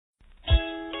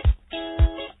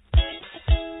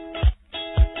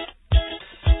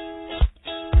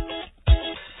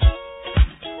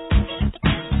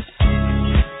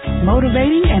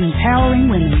motivating and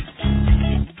empowering women,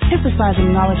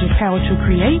 emphasizing knowledge of power to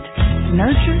create,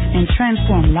 nurture, and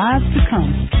transform lives to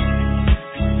come.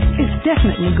 It's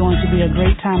definitely going to be a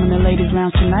great time in the Ladies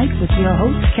Lounge tonight with your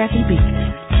host, Kathy B.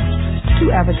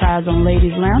 To advertise on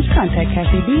Ladies Lounge, contact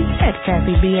Kathy B at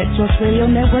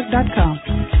kathyb@sourceradionetwork.com.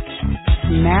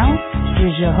 Now,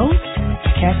 here's your host,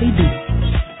 Kathy B.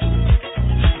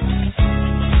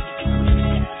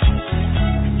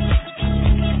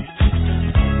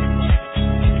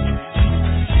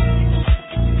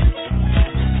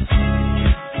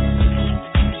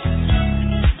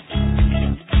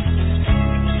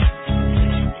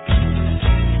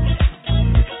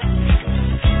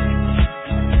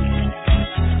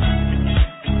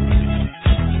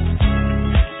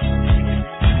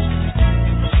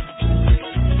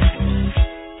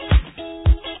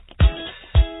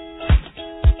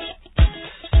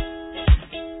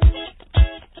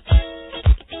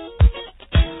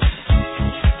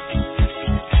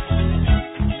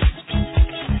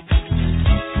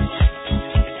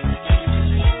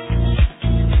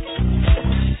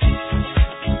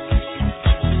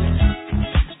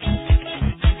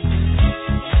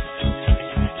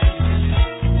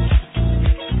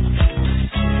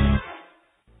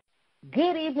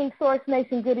 Source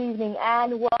Nation, good evening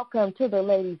and welcome to the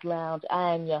Ladies Lounge.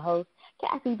 I am your host,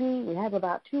 Kathy B. We have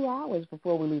about 2 hours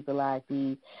before we leave the live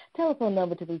feed. Telephone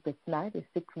number to reach us tonight is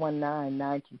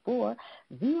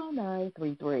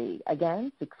 619-924-0933.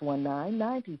 Again,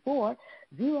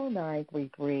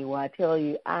 619-924-0933. Well, I tell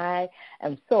you, I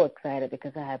am so excited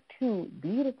because I have two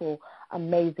beautiful,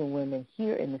 amazing women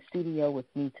here in the studio with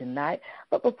me tonight.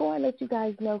 But before I let you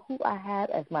guys know who I have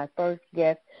as my first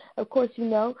guest, of course, you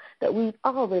know that we've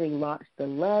already launched the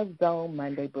Love Zone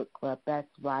Monday Book Club. That's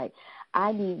right.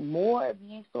 I need more of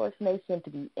you, Source Nation, to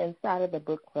be inside of the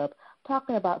book club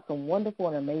talking about some wonderful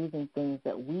and amazing things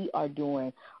that we are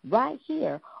doing right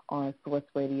here on Source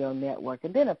Radio Network.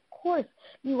 And then, of course,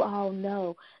 you all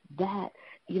know that,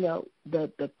 you know,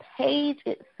 the page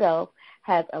itself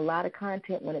has a lot of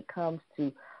content when it comes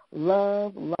to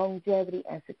love, longevity,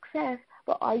 and success.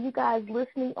 But are you guys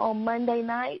listening on Monday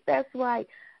night? That's right.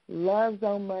 Love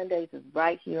Zone Mondays is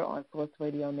right here on Source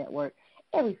Radio Network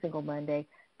every single Monday,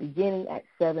 beginning at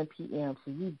 7 p.m.,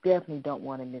 so you definitely don't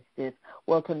want to miss this.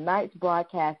 Well, tonight's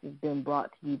broadcast has been brought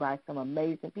to you by some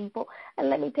amazing people, and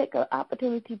let me take an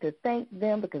opportunity to thank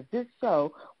them because this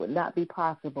show would not be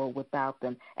possible without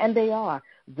them. And they are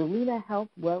Zelina Health,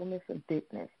 Wellness, and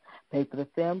Fitness, Paper the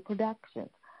Film Productions,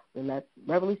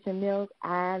 Revolution Mills,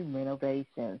 and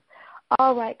Renovations.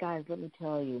 All right, guys, let me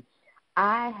tell you,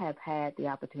 I have had the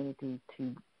opportunity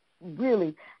to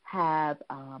really have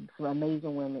some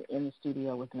amazing women in the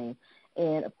studio with me.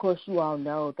 And, of course, you all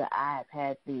know that I have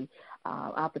had the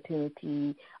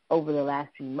opportunity over the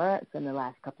last few months and the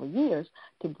last couple of years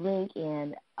to bring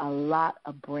in a lot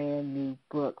of brand new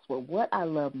books. But what I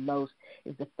love most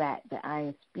is the fact that I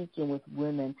am speaking with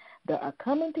women that are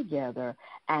coming together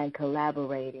and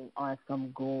collaborating on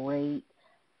some great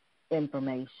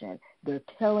information. They're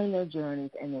telling their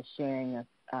journeys and they're sharing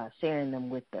them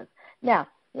with us. Now,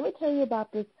 let me tell you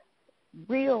about this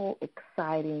real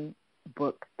exciting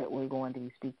book that we're going to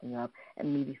be speaking of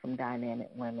and meeting some dynamic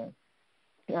women.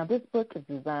 Now, this book is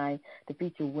designed to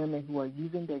feature women who are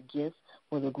using their gifts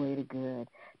for the greater good,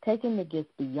 taking the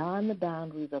gifts beyond the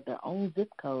boundaries of their own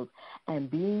zip codes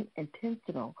and being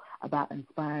intentional about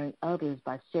inspiring others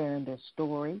by sharing their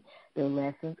story, their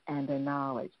lessons, and their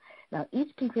knowledge. Now,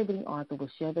 each contributing author will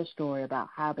share their story about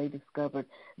how they discovered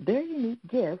their unique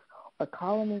gifts or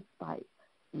calling in spite,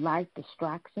 life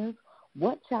distractions,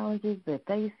 what challenges they're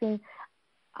facing,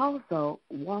 also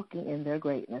walking in their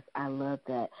greatness. I love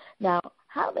that. Now,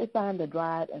 how they find the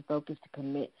drive and focus to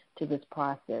commit to this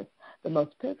process, the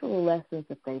most pivotal lessons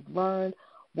that they've learned,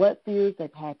 what fears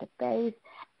they've had to face,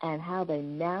 and how they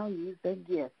now use their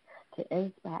gifts to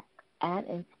impact and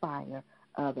inspire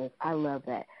others. I love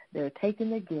that. They're taking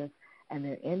their gifts and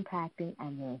they're impacting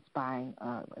and they're inspiring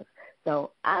others.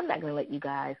 So I'm not going to let you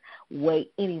guys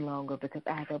wait any longer because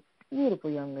I have a beautiful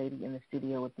young lady in the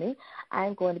studio with me.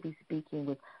 I'm going to be speaking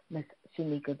with Miss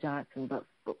Sheniqua Johnson. But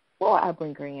before I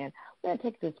bring her in, we're going to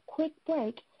take this quick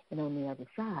break, and on the other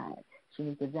side,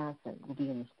 Sheniqua Johnson will be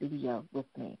in the studio with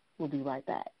me. We'll be right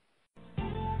back.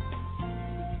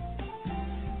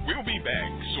 We'll be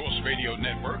back, Source Radio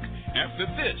Network, after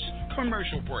this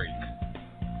commercial break.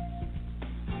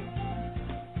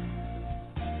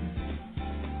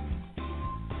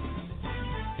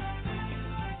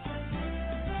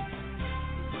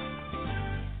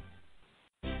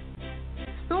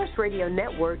 Source Radio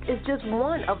Network is just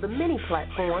one of the many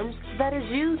platforms that is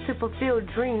used to fulfill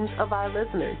dreams of our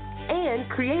listeners. and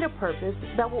create a purpose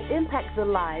that will impact the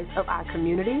lives of our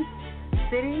communities,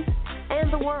 cities,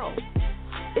 and the world.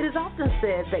 It is often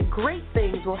said that great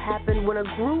things will happen when a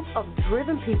group of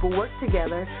driven people work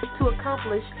together to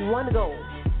accomplish one goal.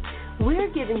 We're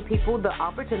giving people the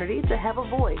opportunity to have a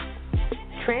voice,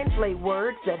 translate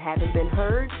words that haven't been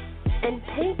heard, and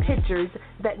paint pictures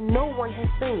that no one has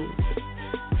seen.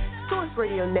 Source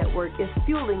Radio Network is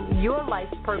fueling your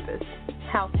life's purpose.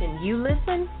 How can you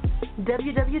listen?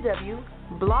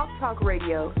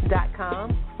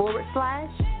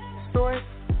 www.blogtalkradio.com/Source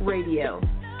Radio.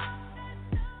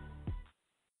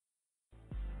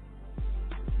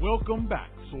 Welcome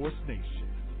back, Source Nation.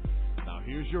 Now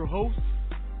here's your host,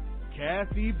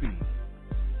 Kathy B.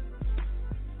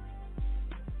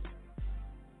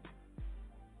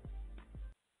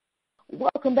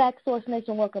 Welcome back, Source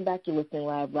Nation. Welcome back. You're listening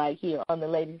live right here on the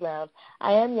Ladies Lounge.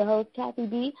 I am your host, Kathy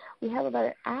B. We have about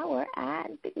an hour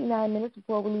and 59 minutes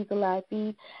before we leave the live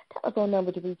feed. Telephone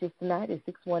number to reach us tonight is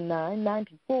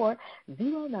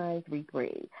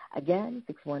 619-924-0933. Again,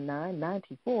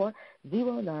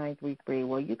 619-924-0933.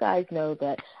 Well, you guys know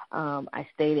that I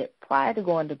stated prior to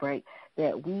going to break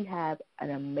that we have an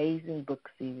amazing book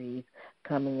series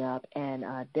coming up, and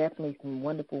definitely some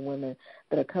wonderful women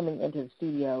that are coming into the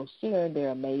studio sharing their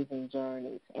amazing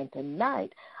journeys. And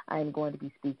tonight I'm going to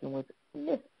be speaking with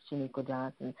Miss Sheniqua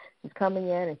Johnson. She's coming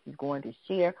in and she's going to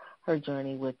share her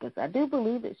journey with us. I do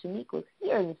believe that Sheniqua's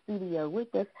here in the studio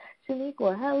with us.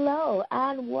 Sheniqua, hello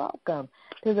and welcome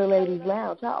to the Ladies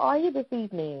Lounge. How are you this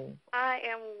evening? I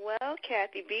am well,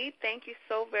 Kathy B. Thank you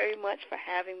so very much for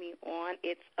having me on.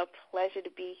 It's a pleasure to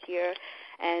be here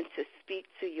and to speak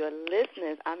to your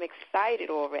listeners. I'm excited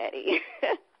already.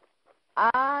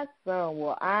 Awesome.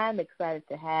 Well, I'm excited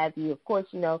to have you. Of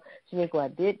course, you know, Sheniqua, I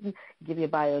didn't give you a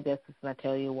biodescription, and I'll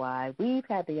tell you why. We've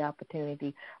had the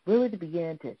opportunity really to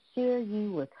begin to share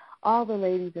you with all the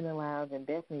ladies in the lounge and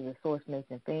definitely the Source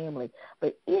Nation family.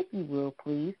 But if you will,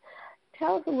 please,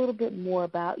 tell us a little bit more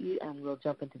about you, and we'll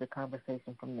jump into the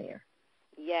conversation from there.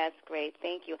 Yes, great.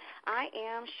 Thank you. I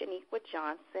am Sheniqua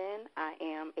Johnson. I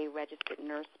am a registered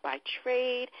nurse by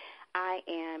trade. I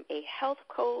am a health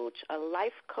coach, a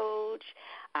life coach.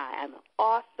 I am an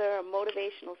author, a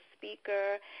motivational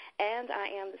speaker, and I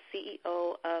am the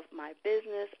CEO of my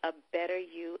business, A Better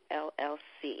You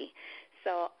LLC.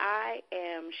 So I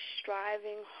am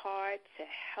striving hard to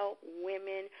help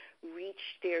women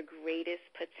reach their greatest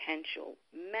potential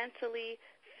mentally,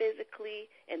 physically,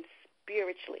 and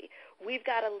spiritually. We've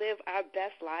got to live our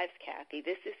best lives, Kathy.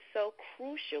 This is so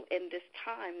crucial in this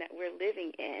time that we're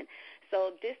living in.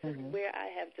 So this is where I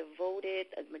have devoted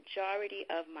a majority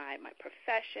of my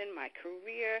profession, my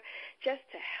career, just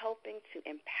to helping to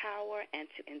empower and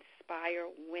to inspire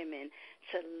women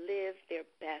to live their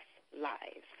best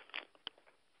lives.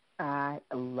 I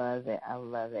love it. I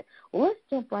love it. Well, let's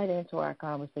jump right into our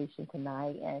conversation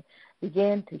tonight and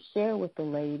begin to share with the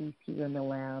ladies here in the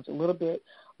lounge a little bit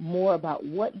more about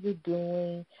what you're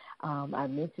doing. I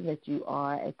mentioned that you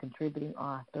are a contributing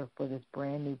author for this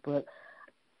brand new book.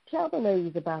 Tell the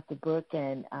ladies about the book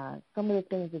and some of the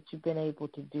things that you've been able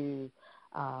to do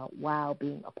while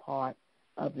being a part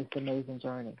of this amazing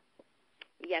journey.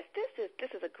 Yes, this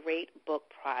is a great book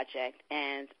project,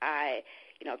 and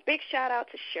big shout out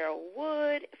to Cheryl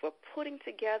Wood for putting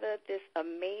together this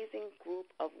amazing group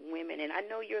of women. And I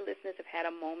know your listeners have had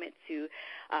a moment to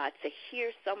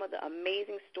hear some of the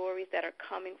amazing stories that are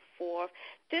coming forth.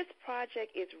 This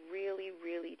project is really,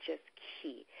 really just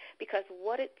key because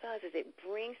what it does is it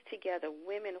brings together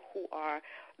women who are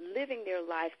living their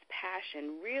life's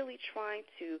passion, really trying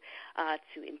to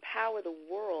empower the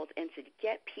world and to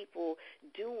get people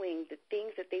doing the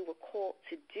things that they were called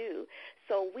to do.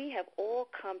 So we have all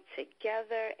come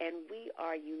together and we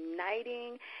are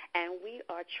uniting and we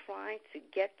are trying to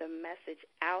get the message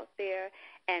out there,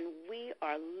 and we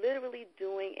are literally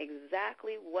doing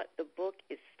exactly what the book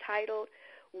is titled.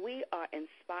 We are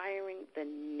inspiring the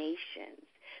nations.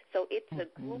 So it's a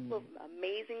group of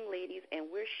amazing ladies, and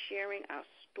we're sharing our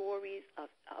stories of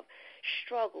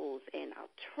struggles and our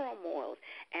turmoils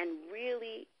and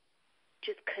really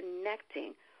just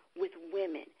connecting with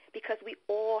women because we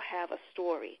all have a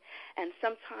story, and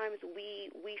sometimes we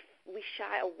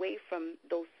shy away from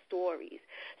those stories.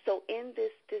 So in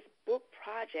this book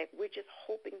project, we're just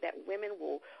hoping that women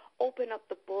will open up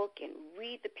the book and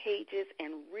read the pages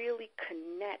and really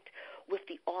connect with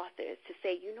the authors to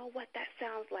say, you know what, that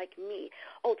sounds like me.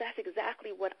 Oh, that's exactly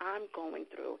what I'm going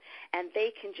through. And they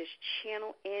can just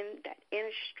channel in that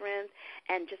inner strength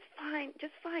and just find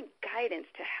guidance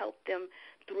to help them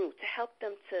through, to help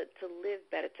them to live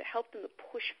better, to help them to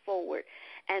push forward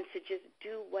and to just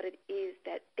do what it is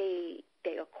that they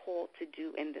are called to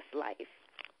do in this life.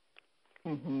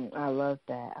 I love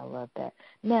that.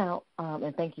 Now,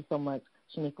 and thank you so much,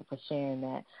 Sheniqua, for sharing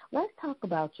that. Let's talk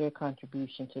about your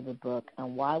contribution to the book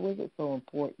and why was it so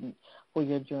important for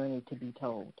your journey to be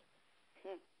told?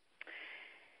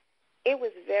 It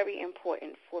was very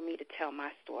important for me to tell my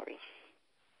story.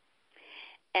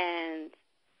 And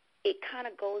it kind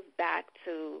of goes back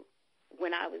to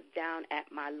when I was down at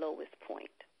my lowest point.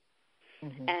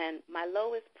 And my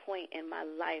lowest point in my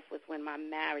life was when my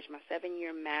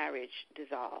 7-year marriage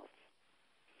dissolved,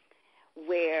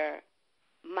 where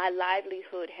my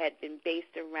livelihood had been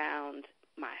based around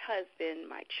my husband,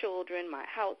 my children, my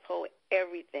household,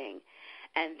 everything.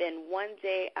 And then one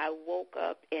day I woke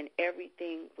up and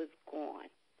everything was gone.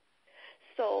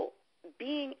 So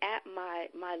being at my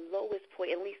lowest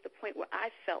point, at least the point where I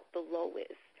felt the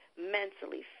lowest,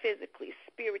 mentally, physically,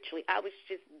 spiritually, I was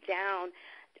just down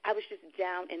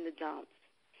in the dumps.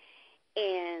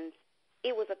 And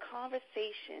it was a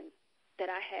conversation that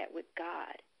I had with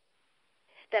God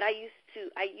that I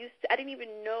didn't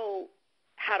even know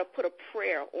how to put a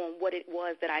prayer on what it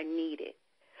was that I needed.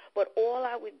 But all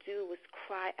I would do was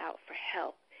cry out for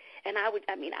help. And I'd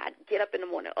get up in the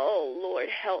morning, oh, Lord,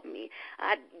 help me.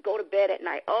 I'd go to bed at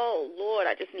night, oh, Lord,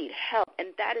 I just need help. And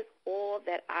that is all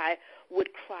that I would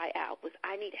cry out was,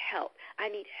 I need help. I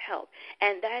need help.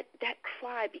 And that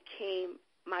cry became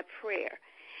my prayer.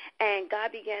 And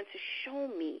God began to show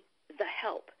me the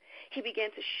help. He began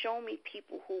to show me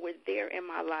people who were there in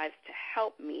my lives to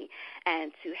help me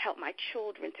and to help my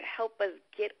children, to help us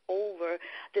get over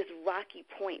this rocky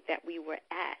point that we were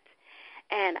at.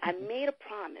 And I made a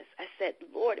promise. I said,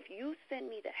 Lord, if you send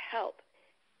me the help,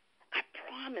 I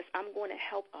promise I'm going to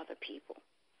help other people.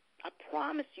 I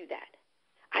promise you that.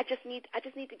 I just need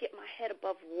to get my head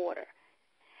above water.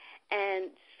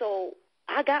 And so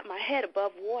I got my head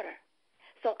above water.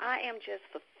 So I am just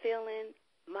fulfilling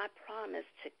my promise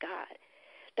to God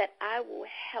that I will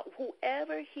help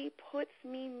whoever he puts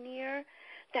me near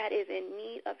that is in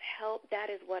need of help. That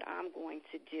is what I'm going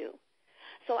to do.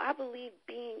 So I believe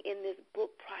being in this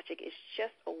book project is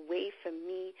just a way for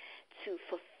me to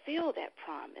fulfill that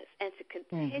promise and to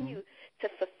continue to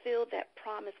fulfill that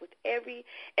promise with every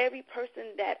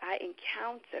person that I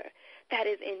encounter that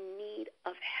is in need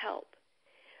of help.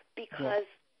 Because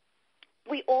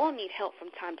we all need help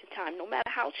from time to time. No matter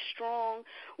how strong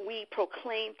we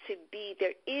proclaim to be,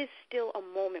 there is still a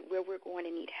moment where we're going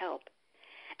to need help.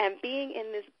 And being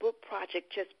in this book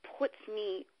project just puts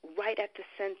me right at the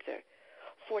center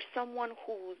for someone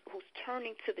who's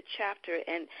turning to the chapter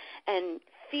and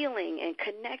feeling and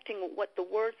connecting with what the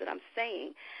words that I'm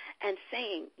saying and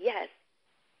saying, yes,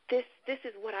 this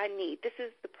is what I need. This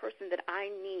is the person that I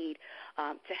need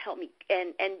to help me.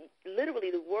 And literally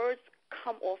the words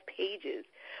come off pages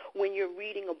when you're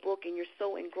reading a book and you're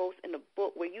so engrossed in the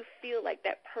book where you feel like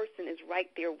that person is right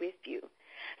there with you.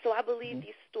 So I believe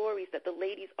these stories that the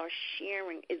ladies are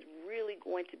sharing is really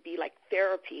going to be like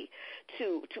therapy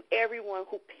to everyone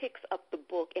who picks up the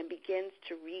book and begins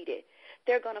to read it.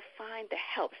 They're going to find the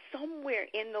help somewhere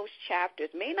in those chapters.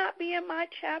 May not be in my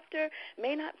chapter,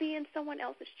 may not be in someone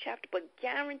else's chapter, but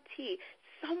guarantee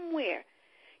somewhere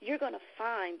you're going to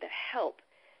find the help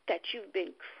that you've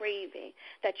been craving,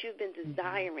 that you've been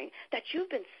desiring, that you've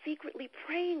been secretly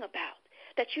praying about,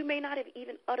 that you may not have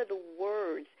even uttered the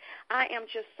words. I am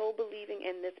just so believing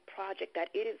in this project that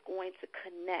it is going to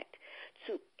connect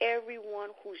to everyone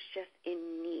who's just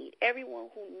in need, everyone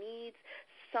who needs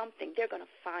something. They're going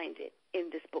to find it in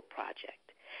this book project.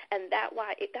 And that's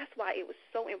why it was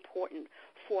so important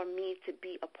for me to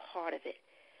be a part of it,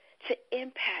 to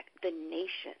impact the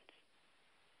nations.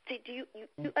 Do you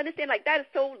understand? Like, that is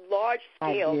so large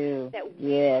scale that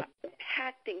we are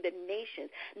impacting the nations,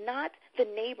 not the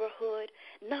neighborhood,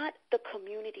 not the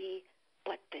community,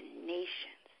 but the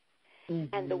nations.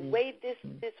 And the way this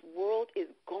world is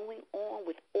going on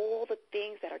with all the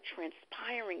things that are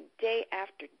transpiring day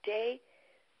after day,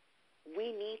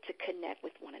 we need to connect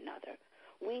with one another.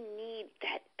 We need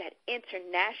that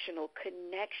international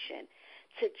connection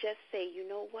to just say, you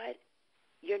know what,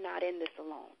 you're not in this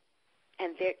alone.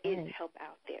 And there is help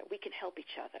out there. We can help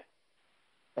each other.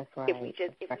 That's right. If we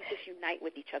just unite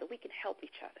with each other, we can help each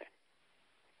other.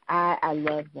 I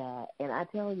love that. And I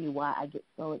tell you why I get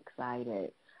so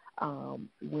excited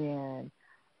when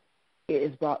it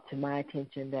is brought to my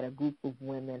attention that a group of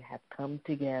women have come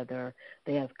together,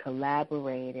 they have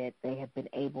collaborated, they have been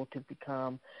able to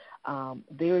become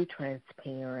very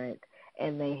transparent,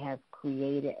 and they have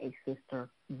created a sister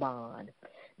bond.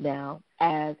 Now,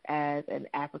 as an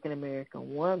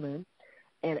African-American woman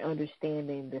and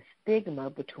understanding the stigma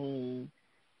between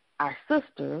our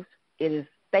sisters, it is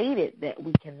stated that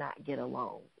we cannot get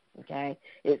along, okay?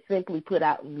 It's simply put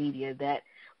out in media that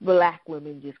black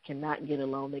women just cannot get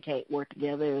along. They can't work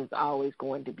together. There's always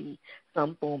going to be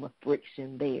some form of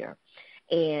friction there.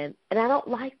 And I don't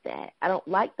like that. I don't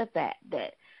like the fact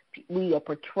that we are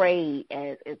portrayed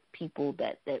as people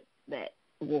that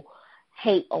will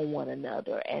hate on one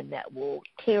another and that will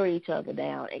tear each other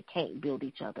down and can't build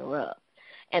each other up.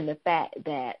 And the fact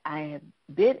that I have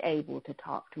been able to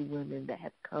talk to women that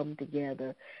have come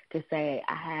together to say,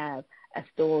 I have a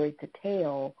story to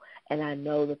tell, and I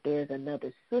know that there's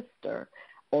another sister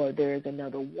or there's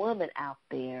another woman out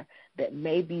there that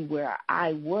may be where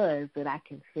I was that I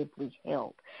can simply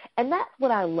help. And that's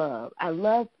what I love. I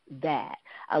love that.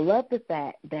 I love the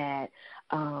fact that,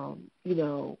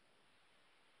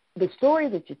 the story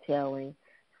that you're telling,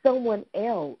 someone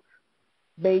else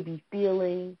may be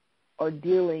feeling or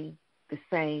dealing with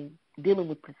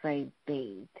the same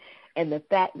thing. And the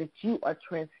fact that you are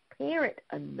transparent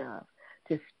enough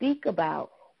to speak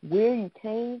about where you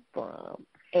came from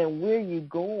and where you're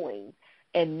going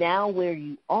and now where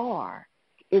you are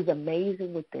is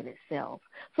amazing within itself.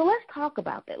 So let's talk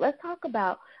about that. Let's talk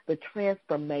about the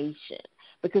transformation,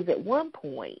 because at one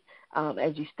point,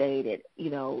 as you stated,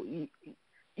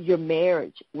 your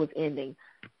marriage was ending.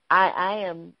 I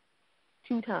am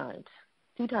two times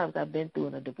I've been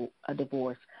through a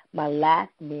divorce. My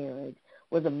last marriage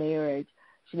was a marriage,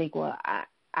 Sheniqua,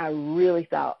 I really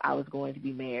thought I was going to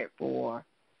be married for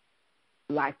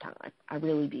a lifetime. I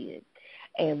really did.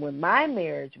 And when my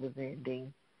marriage was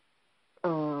ending,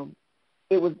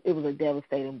 it was a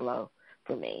devastating blow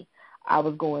for me. I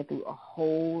was going through a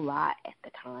whole lot at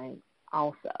the time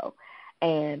also.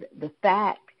 And the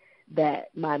fact that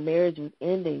my marriage was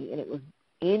ending, and it was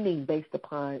ending based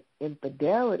upon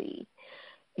infidelity,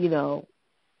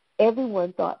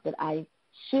 everyone thought that I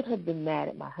should have been mad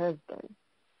at my husband.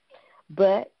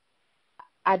 But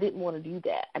I didn't want to do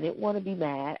that. I didn't want to be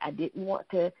mad. I didn't want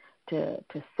to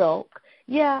sulk.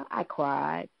 Yeah, I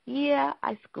cried. Yeah,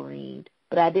 I screamed.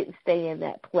 But I didn't stay in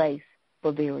that place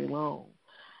for very long.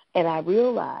 And I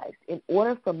realized in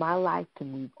order for my life to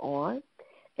move on,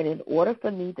 and in order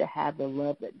for me to have the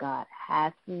love that God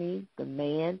has for me, the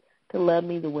man to love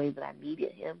me the way that I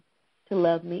needed him to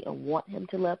love me and want him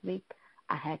to love me,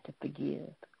 I had to forgive.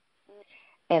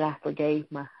 And I forgave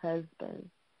my husband.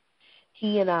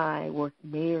 He and I were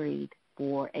married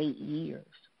for 8 years.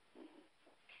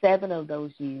 7 of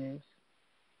those years,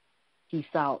 he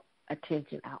sought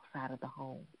attention outside of the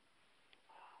home.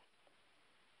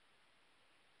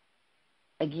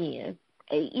 Again,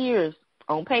 8 years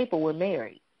on paper we're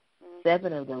married.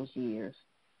 7 of those years,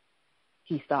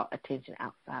 he sought attention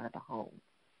outside of the home.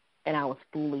 And I was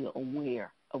fully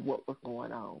aware of what was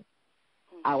going on.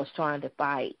 I was trying to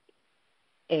fight,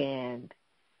 and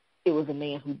it was a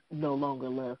man who no longer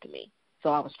loved me. So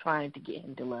I was trying to get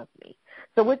him to love me.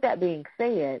 So with that being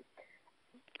said,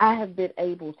 I have been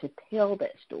able to tell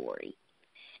that story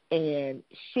and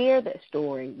share that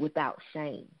story without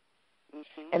shame.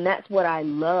 Mm-hmm. And that's what I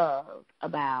love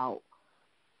about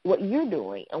what you're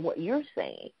doing and what you're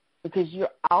saying, because you're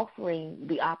offering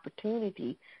the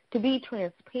opportunity to be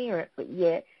transparent, but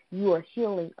yet you are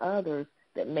healing others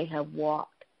that may have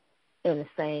walked in the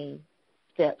same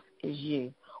steps as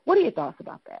you. What are your thoughts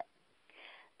about that?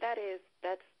 That is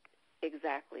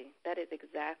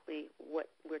exactly what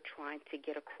we're trying to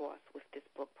get across with this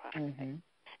book project. Mm-hmm.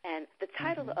 And the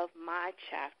title of my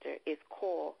chapter is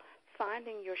called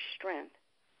Finding Your Strength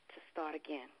to Start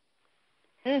Again.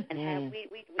 Mm-hmm. And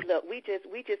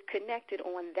we just connected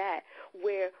on that,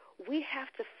 where we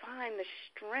have to find the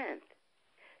strength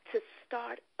to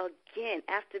start again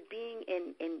after being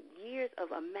in years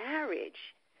of a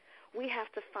marriage. We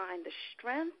have to find the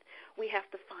strength. We have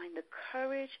to find the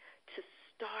courage to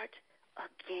start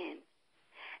again.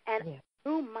 And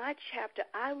through my chapter,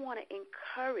 I want to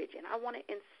encourage and I want to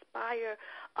inspire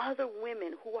other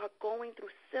women who are going through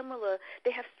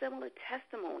they have similar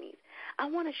testimonies. I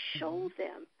want to show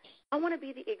them. I want to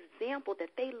be the example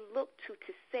that they look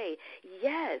to say,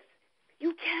 yes,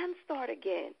 you can start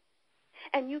again.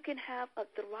 And you can have a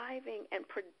thriving and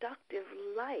productive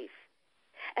life.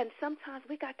 And sometimes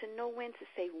we got to know when to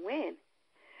say when,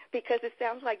 because it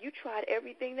sounds like you tried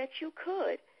everything that you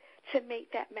could to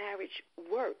make that marriage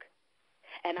work.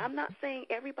 And I'm not saying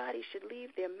everybody should leave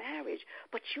their marriage,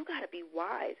 but you got to be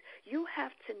wise. You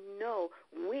have to know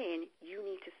when you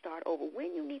need to start over,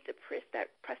 when you need to press that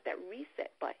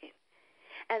reset button.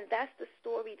 And that's the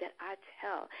story that I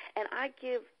tell. And I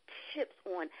give tips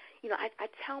on, I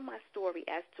tell my story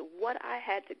as to what I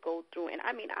had to go through. And,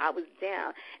 I mean, I was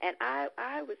down, and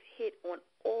I was hit on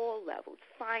all levels.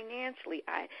 Financially,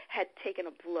 I had taken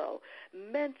a blow.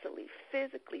 Mentally,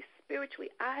 physically, spiritually,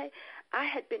 I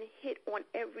had been hit on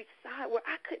every side where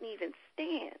I couldn't even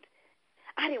stand.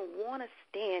 I didn't want to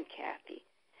stand, Kathy.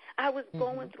 I was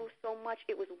going through so much.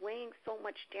 It was weighing so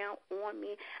much down on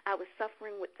me. I was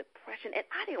suffering with depression, and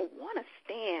I didn't want to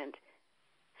stand.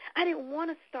 I didn't want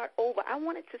to start over. I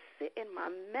wanted to sit in my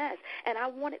mess, and I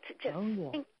wanted to just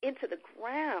sink into the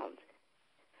ground.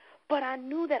 But I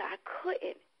knew that I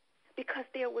couldn't because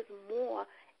there was more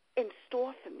in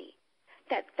store for me,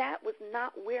 that was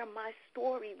not where my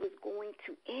story was going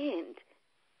to end.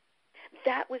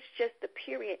 That was just the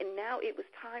period, and now it was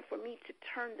time for me to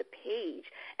turn the page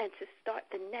and to start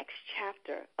the next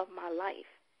chapter of my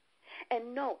life.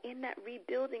 And no, in that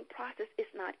rebuilding process,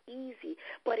 it's not easy,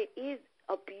 but it is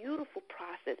a beautiful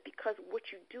process because what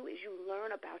you do is you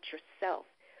learn about yourself.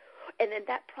 And in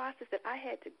that process that I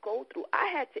had to go through, I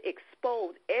had to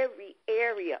expose every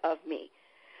area of me.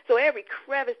 So every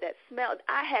crevice that smelled,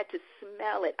 I had to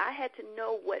smell it. I had to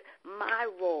know what my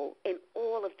role in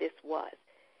all of this was.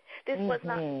 This was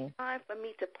not time for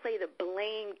me to play the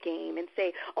blame game and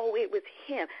say, oh, it was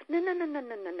him.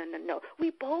 No.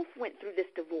 We both went through this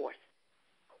divorce.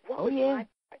 What was my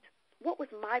part? What was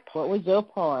my part? What was your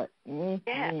part?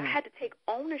 Yeah, I had to take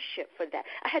ownership for that.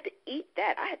 I had to eat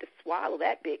that. I had to swallow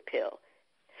that big pill.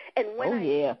 And when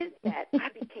I did that, I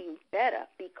became better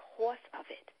because of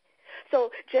it. So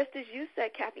just as you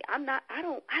said, Kathy, I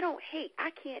don't hate. I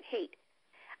can't hate.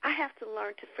 I have to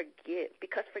learn to forgive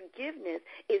because forgiveness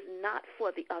is not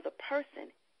for the other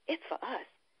person. It's for us.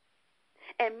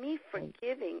 And me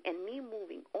forgiving and me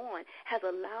moving on has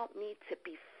allowed me to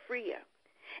be freer.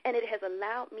 And it has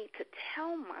allowed me to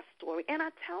tell my story. And I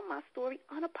tell my story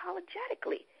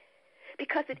unapologetically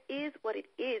because it is what it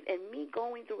is. And me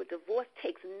going through a divorce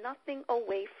takes nothing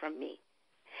away from me.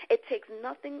 It takes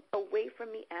nothing away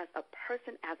from me as a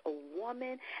person, as a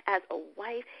woman, as a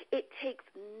wife. It takes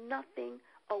nothing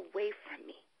away from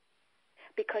me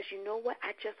because you know what?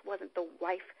 I just wasn't the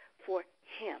wife for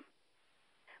him,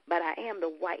 but I am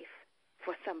the wife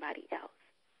for somebody else.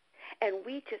 And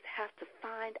we just have to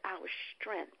find our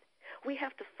strength. We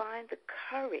have to find the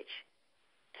courage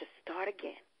to start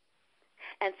again.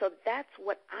 And so that's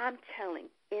what I'm telling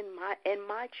in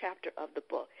my chapter of the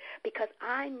book because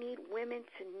I need women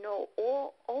to know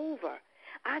all over.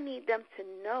 I need them to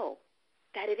know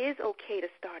that it is okay to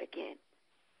start again.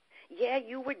 Yeah,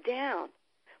 you were down,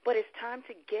 but it's time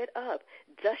to get up,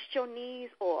 dust your knees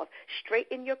off,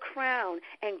 straighten your crown,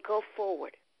 and go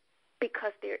forward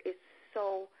because there is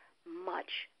so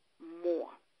much more.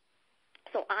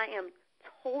 So I am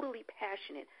totally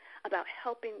passionate about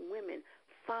helping women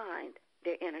find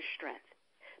their inner strength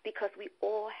because we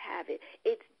all have it.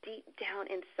 It's deep down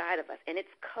inside of us, and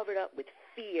it's covered up with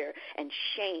fear and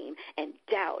shame and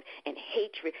doubt and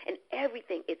hatred and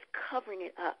everything. It's covering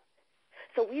it up.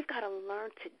 So we've got to learn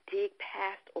to dig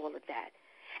past all of that.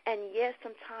 And yes,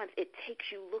 sometimes it takes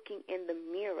you looking in the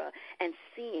mirror and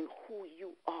seeing who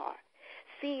you are,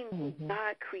 seeing who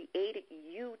God created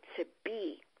you to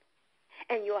be.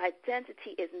 And your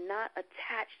identity is not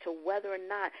attached to whether or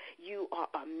not you are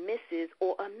a Mrs.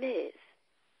 or a Ms.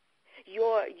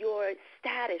 Your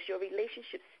status, your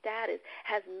relationship status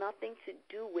has nothing to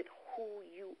do with who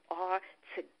you are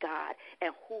to God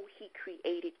and who he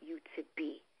created you to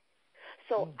be.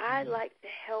 So I like to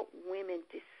help women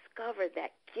discover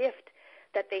that gift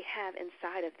that they have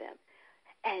inside of them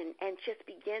and just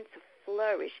begin to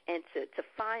flourish and to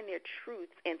find their truth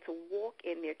and to walk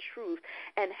in their truth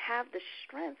and have the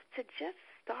strength to just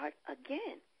start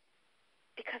again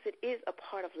because it is a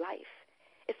part of life.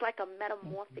 It's like a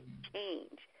metamorphic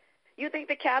change. You think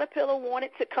the caterpillar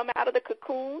wanted to come out of the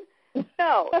cocoon?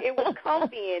 No, it was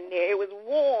comfy in there. It was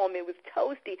warm. It was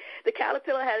toasty. The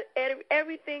caterpillar had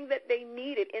everything that they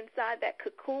needed inside that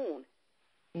cocoon.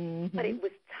 But it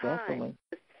was time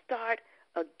to start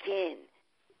again.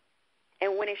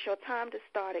 And when it's your time to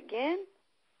start again,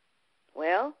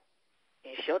 well,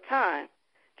 it's your time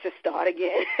to start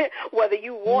again. Whether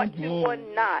you want to or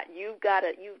not, you've got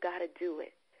to do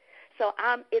it. So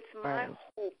it's my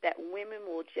hope that women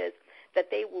will that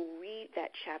they will read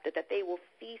that chapter, that they will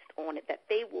feast on it, that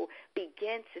they will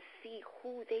begin to see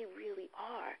who they really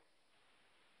are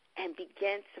and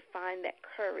begin to find that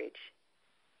courage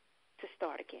to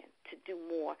start again, to do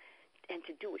more,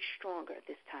 to do it stronger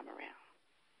this time around.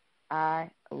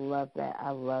 I love that.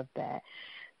 I love that.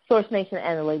 Source Nation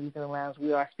and the ladies in the lounge,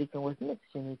 we are speaking with Ms.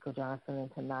 Sheniqua Johnson,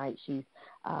 and tonight she's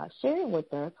sharing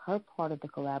with us her part of the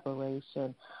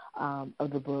collaboration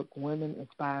of the book, Women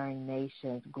Inspiring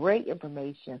Nations. Great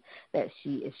information that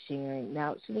she is sharing.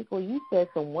 Now, Sheniqua, you said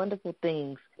some wonderful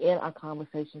things in our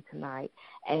conversation tonight,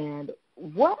 and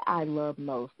what I love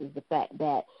most is the fact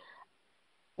that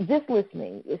just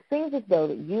listening, it seems as though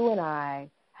that you and I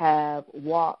have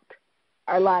walked,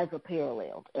 our lives are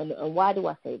paralleled. And why do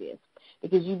I say this?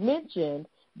 Because you mentioned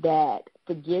that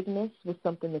forgiveness was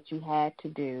something that you had to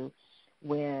do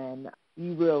when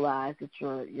you realized that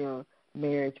your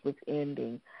marriage was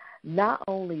ending. Not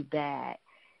only that,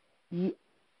 you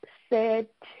said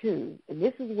too, and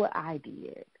this is what I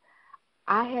did,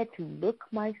 I had to look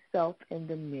myself in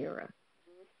the mirror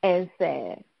and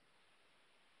say,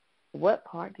 what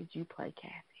part did you play,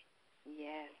 Kathy?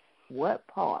 Yes. What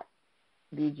part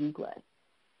did you play?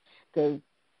 Because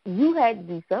you had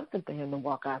to do something for him to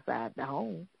walk outside the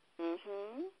home.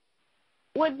 Mhm.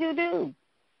 What'd you do?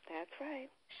 That's right.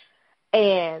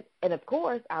 And of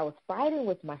course, I was fighting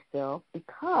with myself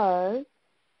because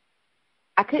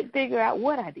I couldn't figure out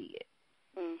what I did.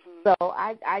 Mm-hmm. So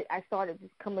I started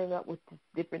just coming up with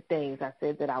different things. I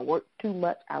said that I worked too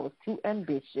much. I was too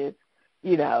ambitious,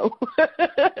 you know,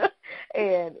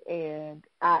 and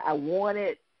I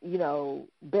wanted, you know,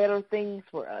 better things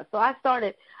for us. So I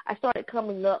started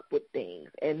coming up with things,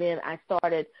 and then I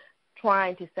started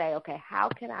trying to say, okay, how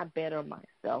can I better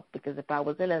myself? Because if I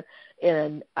was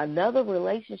in another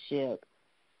relationship,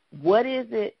 what is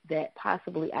it that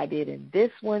possibly I did in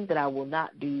this one that I will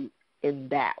not do in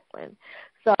that one?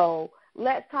 So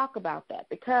let's talk about that,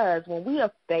 because when we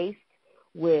are faced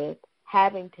with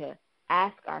having to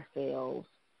ask ourselves,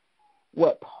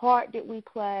 what part did we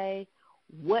play?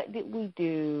 What did we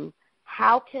do?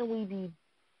 How can we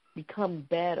become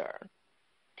better?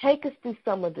 Take us through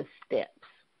some of the steps.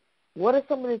 What are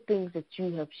some of the things that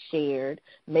you have shared?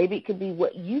 Maybe it could be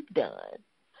what you've done,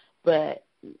 but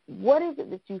what is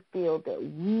it that you feel that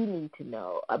we need to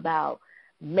know about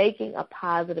making a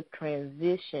positive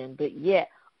transition, but yet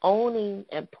owning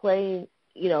and playing,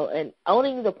 you know, and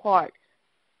owning the part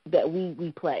that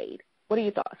we played? What are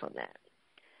your thoughts on that?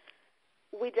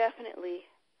 We definitely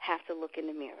have to look in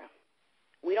the mirror.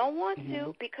 We don't want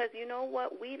to, because you know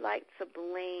what? We like to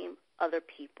blame other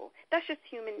people. That's just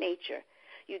human nature.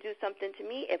 You do something to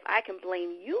me, if I can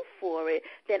blame you for it,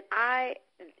 then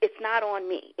it's not on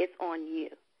me, it's on you.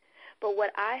 But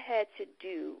what I had to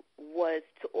do was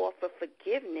to offer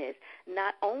forgiveness,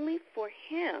 not only for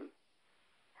him,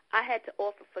 I had to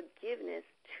offer forgiveness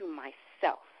to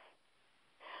myself.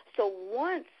 So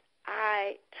once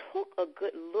I took a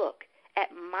good look at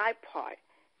my part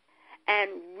and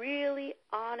really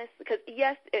honest, because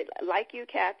yes, like you,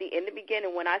 Kathy, in the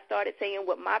beginning when I started saying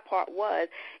what my part was,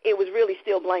 it was really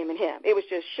still blaming him. It was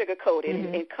just sugar-coated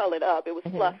and colored up. It was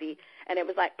fluffy, and it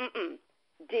was like,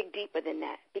 dig deeper than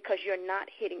that, because you're not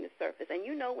hitting the surface. And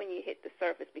you know when you hit the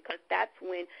surface, because that's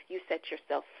when you set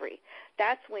yourself free.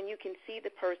 That's when you can see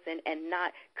the person and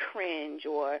not cringe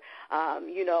or,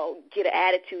 get an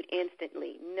attitude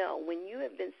instantly. No, when you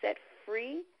have been set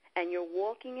free and you're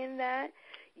walking in that,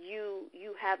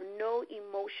 you have no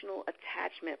emotional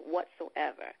attachment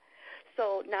whatsoever.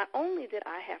 So not only did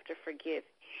I have to forgive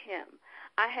him,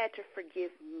 I had to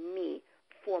forgive me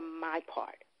for my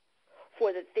part,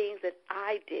 for the things that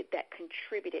I did that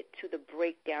contributed to the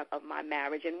breakdown of my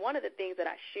marriage. And one of the things that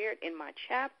I shared in my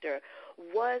chapter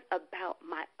was about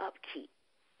my upkeep.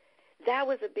 That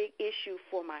was a big issue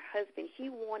for my husband. He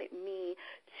wanted me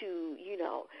to,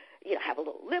 have a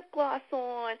little lip gloss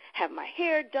on, have my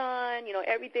hair done,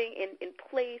 everything in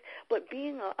place. But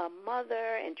being a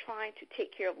mother and trying to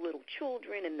take care of little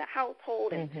children in the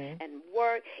household and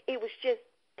work, it was just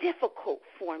difficult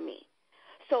for me.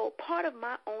 So part of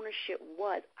my ownership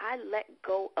was I let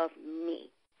go of me.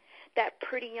 That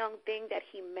pretty young thing that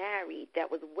he married, that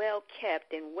was well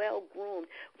kept and well groomed,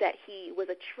 that he was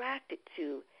attracted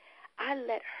to, I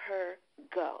let her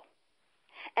go.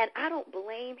 And I don't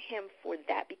blame him for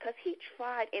that, because he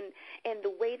tried in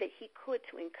the way that he could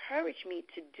to encourage me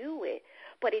to do it,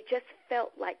 but it just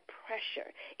felt like pressure.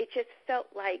 It just felt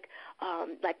like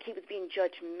he was being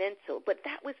judgmental, but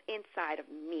that was inside of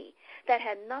me. That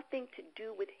had nothing to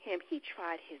do with him. He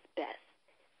tried his best.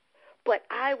 But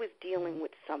I was dealing with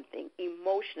something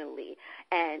emotionally,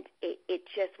 and it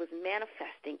just was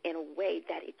manifesting in a way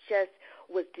that it just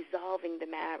was dissolving the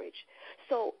marriage.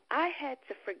 So I had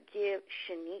to forgive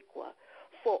Sheniqua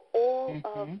for all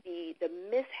of the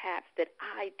mishaps that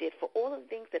I did, for all of the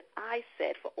things that I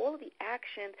said, for all of the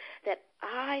actions that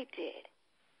I did.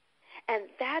 And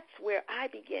that's where I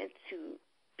began to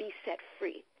be set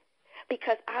free,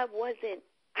 because I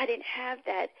didn't have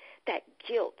that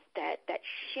guilt, that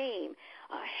shame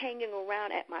hanging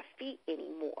around at my feet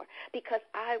anymore, because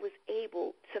I was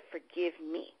able to forgive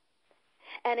me.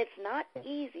 And it's not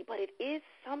easy, but it is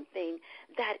something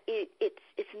that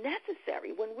it's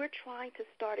necessary when we're trying to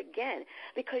start again,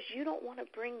 because you don't want to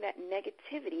bring that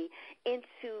negativity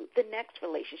into the next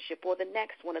relationship or the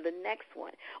next one or the next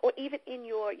one, or even in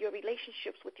your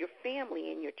relationships with your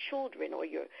family and your children or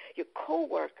your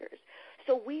coworkers.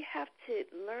 So we have to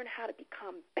learn how to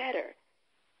become better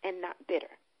and not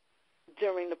bitter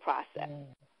during the process.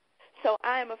 So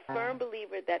I am a firm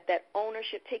believer that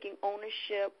ownership, taking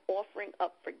ownership, offering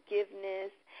up forgiveness,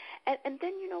 and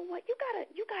then you know what? You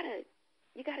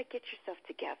gotta get yourself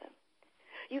together.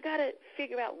 You gotta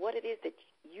figure out what it is that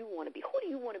you want to be. Who do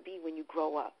you want to be when you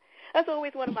grow up? That's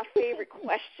always one of my favorite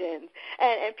questions.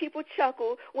 And people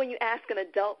chuckle when you ask an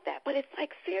adult that, but it's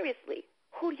like, seriously,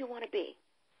 who do you want to be?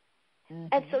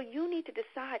 And so you need to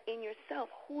decide in yourself,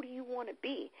 who do you want to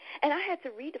be? And I had to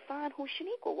redefine who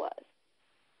Sheniqua was,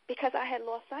 because I had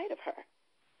lost sight of her.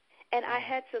 And I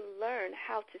had to learn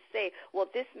how to say, well,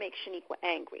 this makes Sheniqua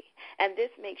angry, and this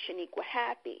makes Sheniqua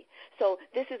happy. So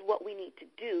this is what we need to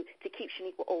do to keep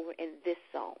Sheniqua over in this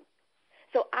zone.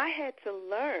 So I had to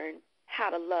learn how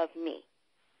to love me.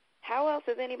 How else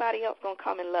is anybody else going to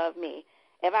come and love me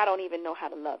if I don't even know how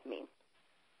to love me?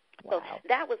 Wow. So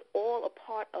that was all a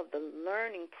part of the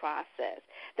learning process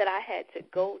that I had to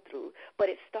go through, but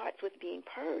it starts with being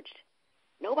purged.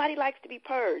 Nobody likes to be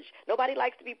purged. Nobody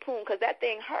likes to be pruned, because that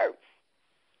thing hurts.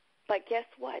 But guess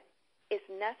what? It's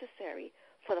necessary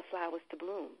for the flowers to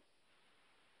bloom.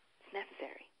 It's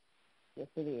necessary. Yes,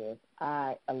 it is.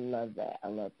 I love that. I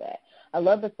love that. I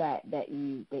love the fact that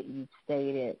you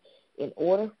stated, in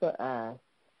order for us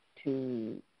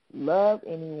to love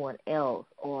anyone else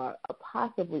or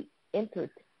possibly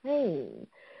entertain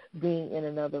being in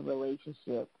another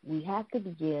relationship, we have to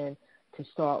begin to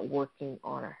start working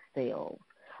on ourselves.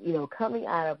 You know, coming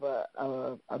out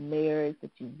of a marriage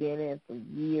that you've been in for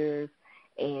years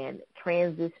and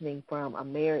transitioning from a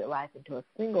married life into a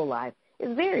single life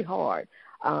is very hard.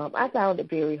 I found it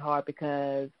very hard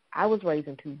because I was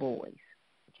raising two boys,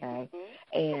 okay?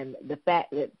 And the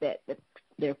fact that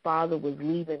their father was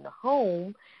leaving the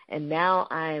home, and now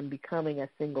I am becoming a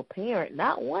single parent,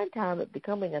 not one time, but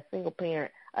becoming a single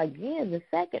parent again the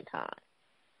second time.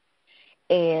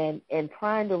 And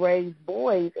trying to raise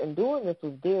boys and doing this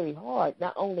was very hard.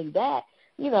 Not only that,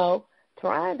 you know,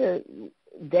 trying to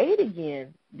date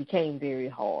again became very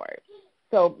hard.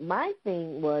 So my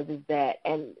thing is that,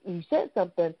 and you said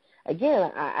something,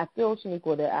 again, I feel,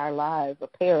 Sheniqua, that our lives are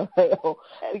parallel,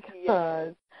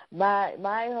 because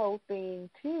my whole thing,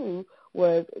 too,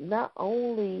 was not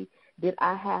only did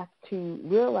I have to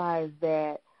realize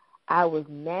that I was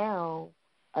now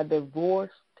a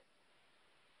divorced,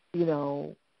 you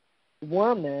know,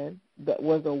 woman that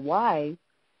was a wife,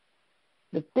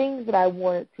 the things that I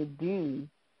wanted to do,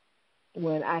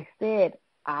 when I said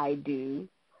I do,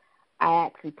 I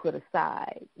actually put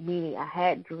aside, meaning I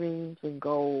had dreams and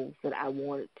goals that I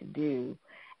wanted to do.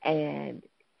 And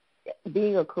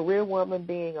being a career woman,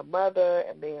 being a mother,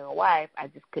 and being a wife, I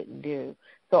just couldn't do.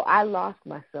 So I lost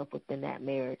myself within that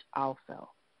marriage also.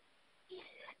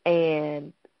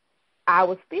 And I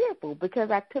was fearful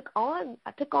because I took on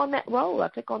that role. I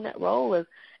took on that role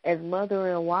as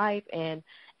mother and wife and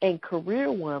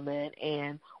career woman,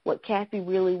 and what Kathy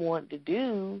really wanted to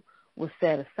do was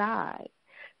set aside.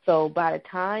 So by the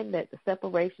time that the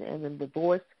separation and the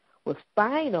divorce was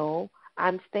final,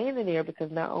 I'm standing there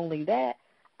because not only that,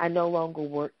 I no longer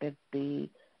worked at the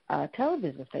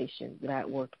television station that I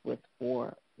worked with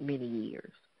for many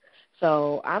years.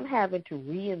 So I'm having to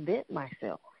reinvent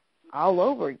myself all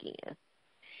over again.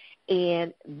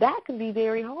 And that can be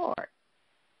very hard,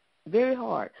 very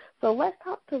hard. So let's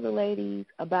talk to the ladies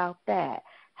about that,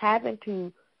 having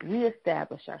to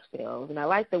reestablish ourselves. And I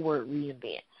like the word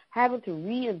reinvent, having to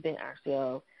reinvent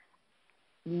ourselves,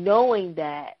 knowing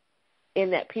that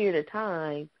in that period of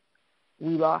time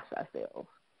we lost ourselves.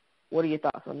 What are your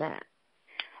thoughts on that?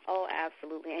 Oh,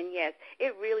 absolutely. And, yes,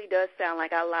 it really does sound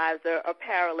like our lives are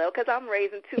parallel, because I'm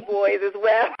raising two boys as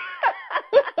well.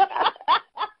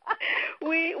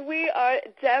 We are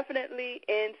definitely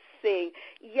in saying,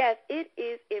 yes, it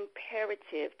is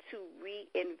imperative to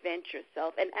reinvent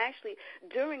yourself. And actually,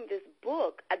 during this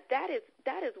book, that is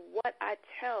what I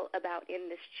tell about in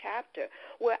this chapter,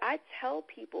 where I tell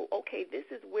people, okay, this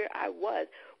is where I was.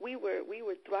 We were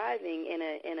thriving in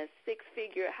a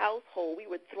six-figure household. We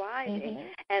were thriving,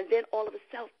 and then all of a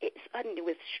sudden, it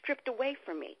was stripped away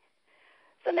from me.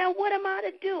 So now what am I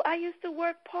to do? I used to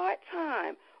work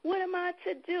part-time. What am I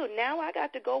to do? Now I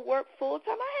got to go work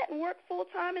full-time. I hadn't worked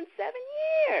full-time in 7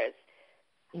 years.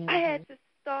 I had to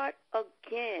start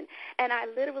again, and I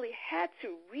literally had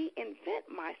to reinvent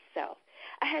myself.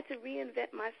 I had to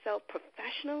reinvent myself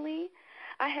professionally.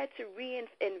 I had to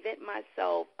reinvent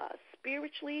myself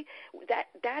spiritually.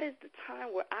 That is the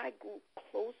time where I grew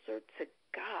closer to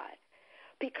God,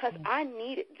 because I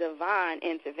needed divine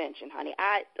intervention, honey.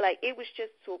 It was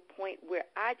just to a point where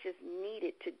I just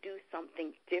needed to do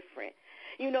something different.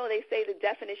 You know, they say the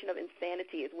definition of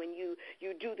insanity is when you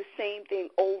do the same thing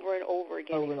over and over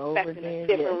again, expecting a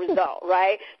different result,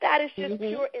 right? That is just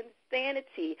pure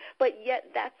insanity, but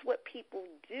yet that's what people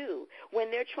do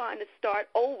when they're trying to start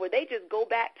over. They just go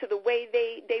back to the way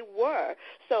they were.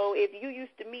 So if you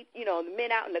used to meet, the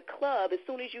men out in the club, as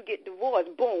soon as you get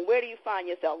divorced, boom, where do you find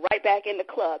yourself? Right back in the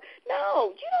club.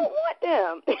 No, you don't want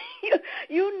them.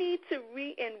 You need to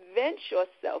reinvent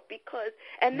yourself,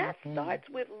 and that starts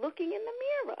with looking in the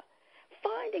mirror,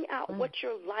 finding out what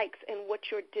your likes and what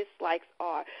your dislikes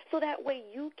are, so that way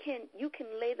you can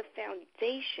lay the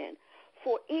foundation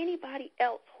for anybody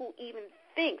else who even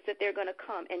thinks that they're going to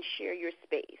come and share your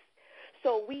space.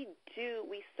 So we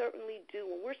certainly do.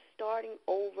 When we're starting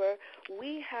over,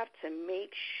 we have to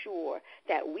make sure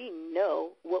that we know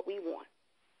what we want.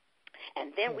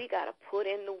 And then we got to put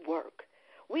in the work.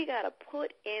 We got to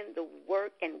put in the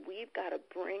work, and we've got to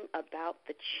bring about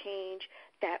the change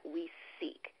that we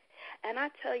seek. And I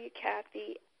tell you,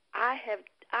 Kathy,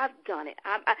 I've done it.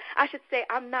 I should say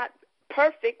I'm not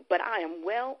perfect, but I am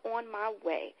well on my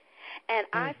way. And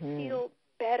I feel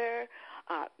better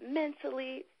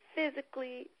mentally,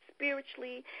 physically,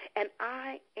 spiritually, and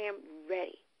I am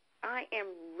ready. I am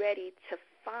ready to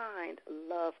find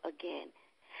love again.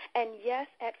 And yes,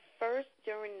 at first,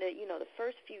 during the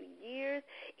first few years,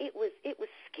 it was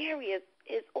scary as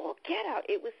all get out.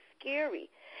 It was scary,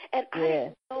 and I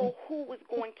didn't know who was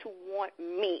going to want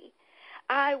me.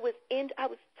 I was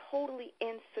totally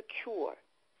insecure,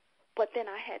 but then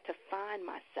I had to find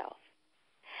myself.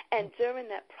 And during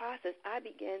that process, I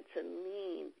began to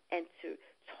lean and to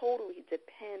totally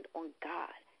depend on God.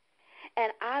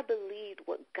 And I believed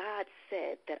what God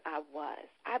said that I was.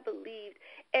 I believed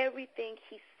everything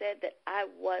he said that I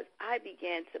was. I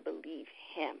began to believe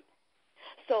him.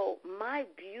 So my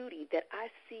beauty that I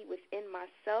see within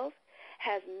myself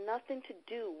has nothing to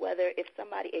do whether if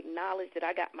somebody acknowledged that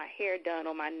I got my hair done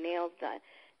or my nails done.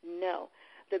 No.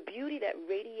 The beauty that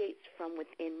radiates from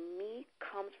within me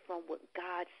comes from what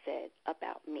God said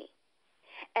about me.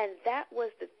 And that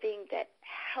was the thing that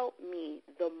helped me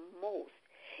the most.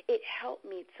 It helped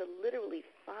me to literally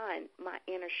find my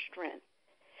inner strength.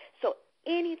 So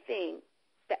anything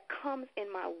that comes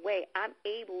in my way, I'm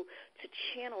able to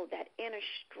channel that inner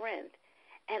strength,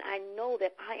 and I know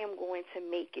that I am going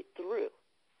to make it through.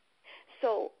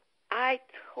 So I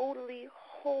totally,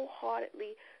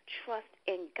 wholeheartedly trust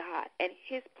in God and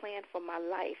his plan for my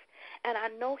life, and I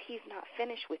know he's not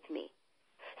finished with me.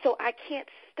 So I can't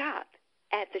stop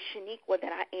at the Sheniqua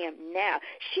that I am now.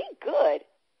 She good.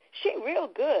 She real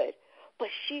good, but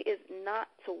she is not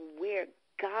to where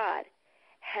God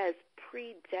has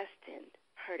predestined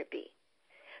her to be.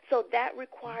 So that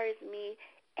requires me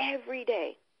every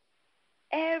day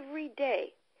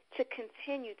to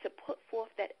continue to put forth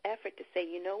that effort to say,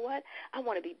 you know what, I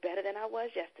want to be better than I was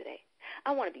yesterday.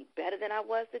 I want to be better than I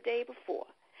was the day before.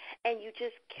 And you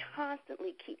just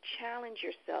constantly keep challenge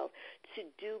yourself to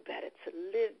do better, to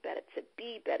live better, to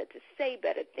be better, to say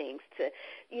better things, to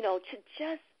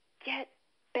just get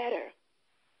better.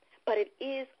 But it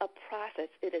is a process.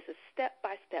 It is a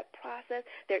step-by-step process.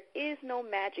 There is no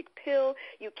magic pill.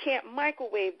 You can't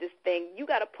microwave this thing. You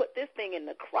got to put this thing in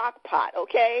the crock pot,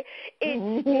 okay?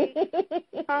 It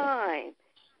takes time.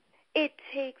 It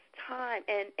takes time.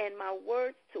 And my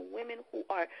words to women who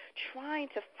are trying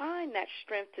to find that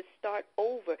strength to start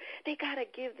over, they got to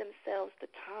give themselves the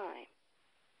time.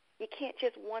 You can't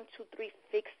just 1, 2, 3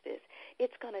 fix this.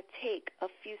 It's going to take a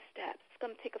few steps. It's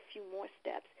going to take a few more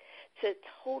steps to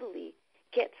totally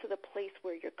get to the place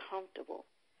where you're comfortable,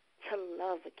 to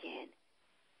love again.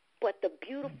 But the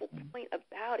beautiful point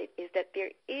about it is that there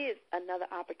is another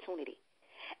opportunity.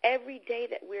 Every day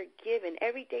that we're given,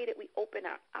 every day that we open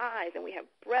our eyes and we have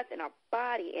breath in our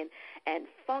body and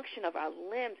function of our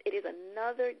limbs, it is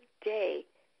another day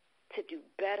to do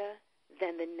better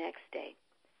than the next day.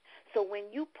 So when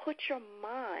you put your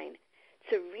mind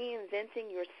to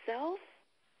reinventing yourself,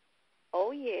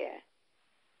 oh, yeah,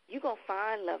 you're going to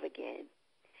find love again.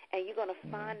 And you're going to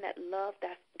find that love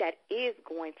that is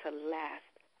going to last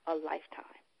a lifetime.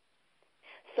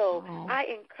 So I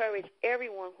encourage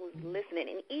everyone who's listening,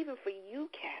 and even for you,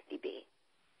 Kathy B.,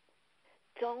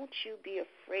 don't you be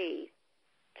afraid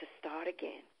to start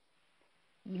again.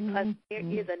 Because there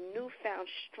is a newfound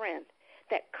strength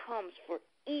that comes for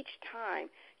each time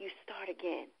you start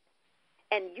again.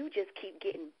 And you just keep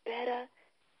getting better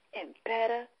and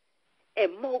better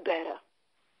and more better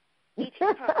each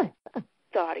time.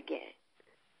 Start again.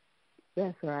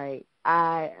 That's right.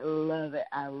 I love it.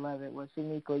 I love it. Well,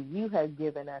 Sheniqua, you have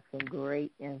given us some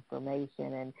great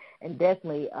information and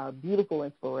definitely a beautiful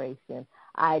inspiration.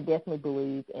 I definitely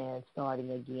believe in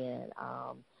starting again.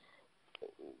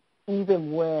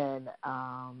 Even when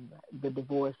the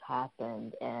divorce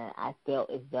happened, and I felt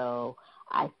as though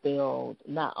I failed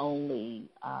not only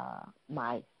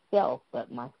myself but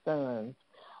my sons.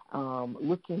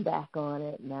 Looking back on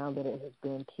it, now that it has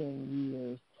been 10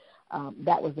 years,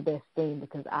 that was the best thing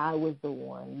because I was the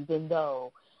one, even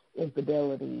though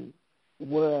infidelity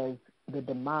was the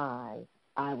demise,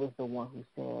 I was the one who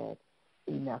said,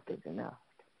 enough is enough.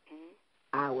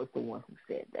 I was the one who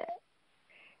said that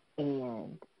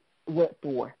and went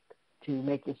forth to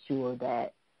making sure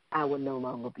that I would no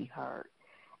longer be hurt.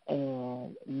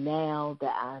 And now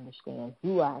that I understand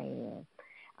who I am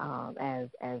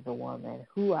as a woman,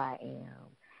 who I am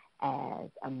as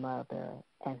a mother,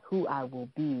 and who I will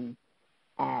be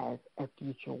as a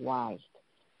future wife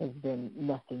has been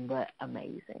nothing but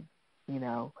amazing. You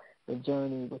know, the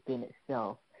journey within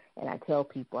itself. And I tell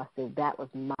people, I said, that was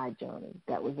my journey.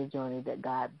 That was a journey that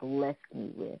God blessed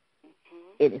me with.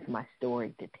 It is my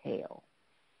story to tell.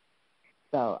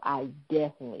 So I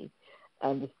definitely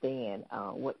understand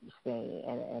what you're saying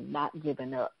and not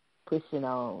giving up, pushing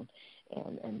on,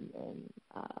 and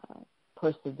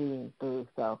persevering through.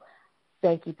 So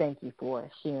thank you for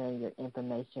sharing your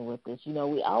information with us. You know,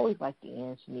 we always like to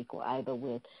end, Sheniqua, either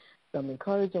with some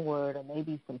encouraging word or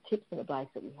maybe some tips and advice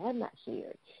that we have not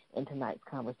shared in tonight's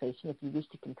conversation. If you wish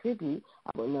to contribute,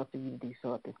 I would love for you to do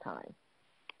so at this time.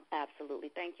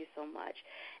 Absolutely. Thank you so much.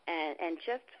 And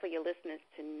just for your listeners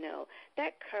to know,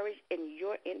 that courage in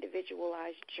your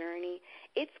individualized journey,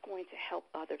 it's going to help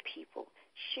other people.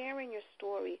 Sharing your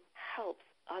story helps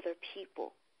other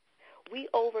people. We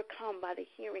overcome by the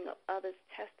hearing of others'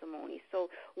 testimonies. So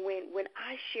when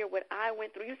I share what I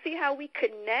went through, you see how we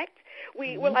connect?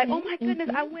 We're like, oh, my goodness,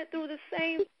 I went through the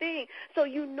same thing. So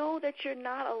you know that you're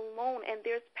not alone, and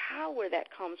there's power that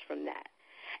comes from that.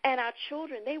 And our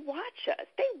children, they watch us.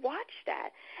 They watch that.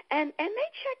 And they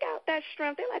check out that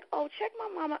strength. They're like, oh, check my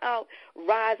mama out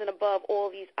rising above all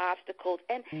these obstacles.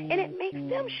 And it makes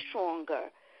them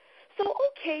stronger. So,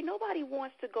 okay, nobody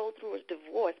wants to go through a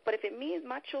divorce, but if it means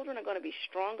my children are going to be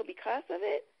stronger because of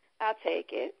it, I'll take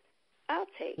it. I'll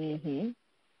take it.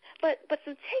 But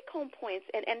some take-home points,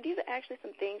 and these are actually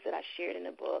some things that I shared in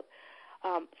the book,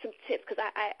 some tips, because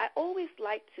I always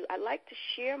like to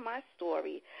share my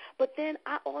story, but then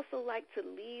I also like to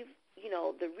leave, you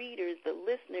know, the readers, the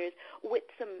listeners, with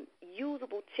some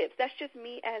usable tips. That's just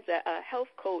me as a health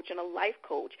coach and a life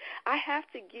coach. I have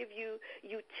to give you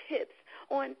tips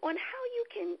on how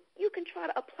you can try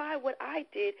to apply what I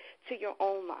did to your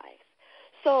own lives.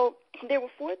 So there were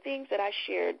 4 things that I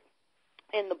shared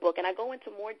in the book, and I go into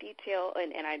more detail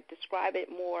and I describe it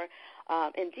more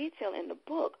in detail in the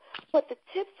book. But the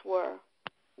tips were,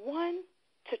 1,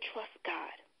 to trust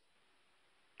God.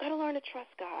 Got to learn to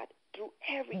trust God through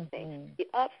everything, the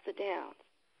ups, the downs.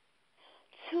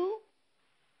 2,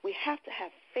 we have to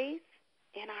have faith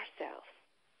in ourselves.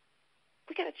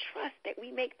 We got to trust that we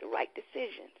make the right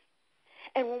decisions.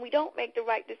 And when we don't make the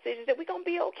right decisions, that we're going to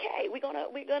be okay. We're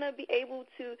gonna be able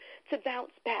to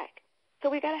bounce back. So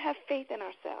we got to have faith in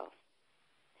ourselves.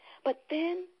 But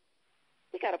then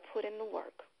we got to put in the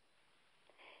work.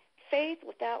 Faith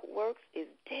without works is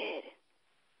dead.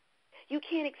 You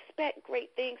can't expect great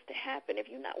things to happen if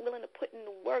you're not willing to put in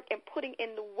the work, and putting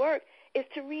in the work is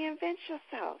to reinvent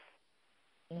yourself.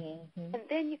 And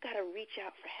then you got to reach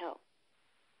out for help.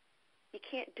 You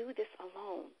can't do this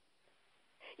alone.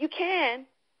 You can.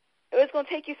 It's going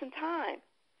to take you some time.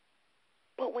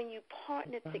 But when you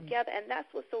partner together, and that's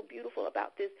what's so beautiful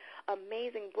about this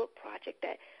amazing book project,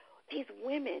 that these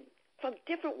women from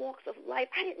different walks of life,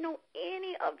 I didn't know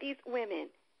any of these women.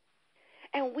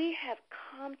 And we have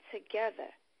come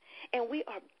together, And we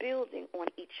are building on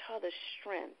each other's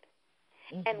strength.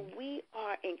 Mm-hmm. And we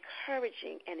are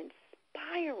encouraging and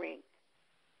inspiring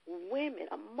women,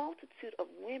 a multitude of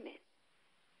women.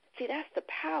 See, that's the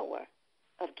power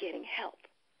of getting help.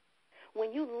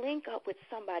 When you link up with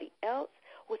somebody else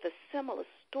with a similar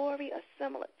story, a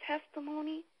similar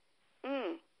testimony,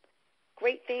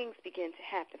 great things begin to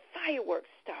happen. Fireworks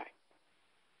start.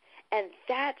 And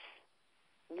that's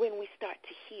when we start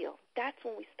to heal. That's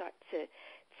when we start to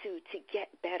get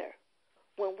better.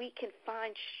 When we can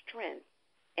find strength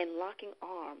in locking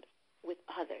arms with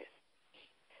others.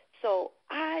 So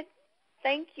I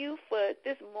thank you for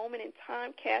this moment in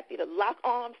time, Kathy, to lock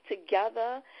arms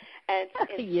together and to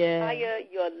inspire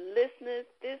your listeners.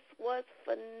 This was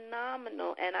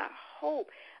phenomenal, and I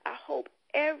hope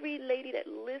every lady that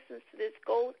listens to this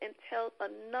goes and tells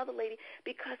another lady,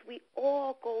 because we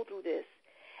all go through this,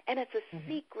 and it's a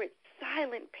secret,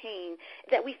 silent pain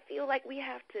that we feel like we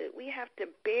have to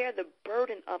bear the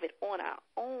burden of it on our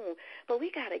own. But we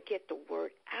got to get the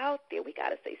word out there. We got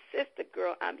to say, sister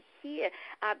girl, I'm here.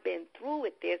 I've been through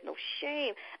it. There's no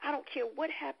shame. I don't care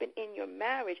what happened in your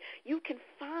marriage. You can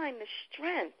find the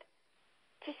strength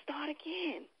to start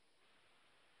again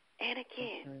and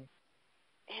again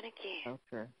and again.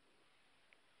 Okay.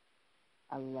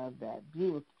 I love that.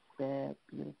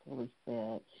 Beautifully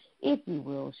said. If you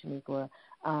will, Sheniqua,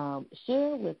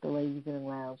 share with the ladies in the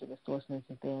lounge of the Source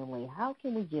Nation family, how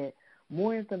can we get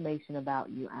more information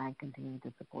about you and continue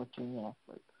to support you in your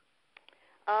efforts?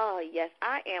 Oh, yes.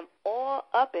 I am all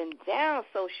up and down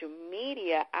social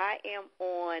media. I am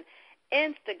on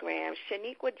Instagram,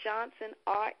 Sheniqua Johnson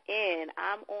RN.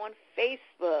 I'm on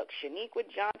Facebook, Sheniqua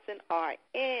Johnson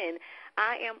RN.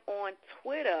 I am on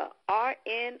Twitter,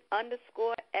 RN_S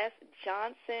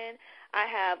Johnson. I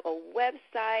have a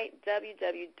website,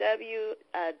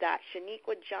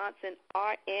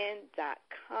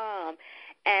 www.SheniquaJohnsonRN.com.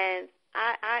 And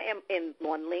I am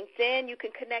on LinkedIn. You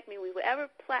can connect me with whatever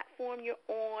platform you're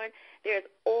on. There's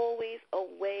always a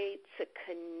way to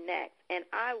connect. And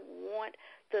I want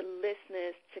the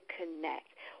listeners to connect,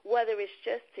 whether it's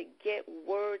just to get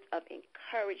words of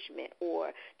encouragement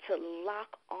or to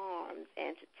lock arms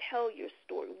and to tell your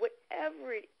story,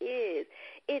 whatever it is,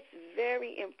 it's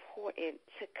very important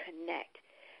to connect,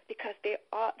 because there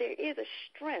is a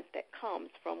strength that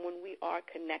comes from when we are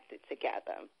connected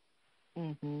together.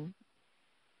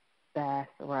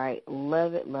 That's right.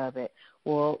 Love it, love it.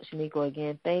 Well, Sheniqua,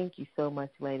 again, thank you so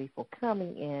much, lady, for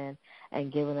coming in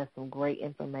and giving us some great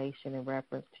information in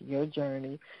reference to your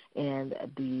journey and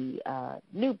the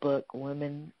new book,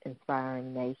 Women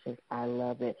Inspiring Nations. I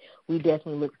love it. We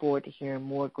definitely look forward to hearing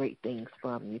more great things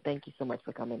from you. Thank you so much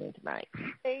for coming in tonight.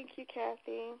 Thank you,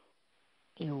 Kathy.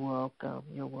 You're welcome.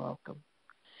 You're welcome.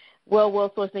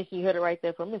 Well, Source Nation, you heard it right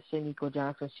there from Ms. Sheniqua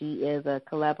Johnson. She is a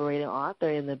collaborating author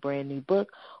in the brand new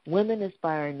book, Women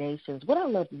Inspiring Nations. What I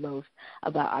love most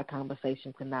about our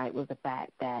conversation tonight was the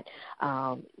fact that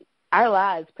our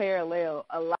lives parallel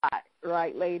a lot,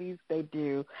 right, ladies? They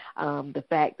do. The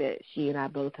fact that she and I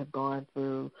both have gone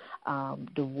through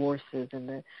divorces,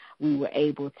 and we were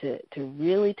able to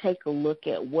really take a look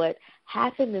at what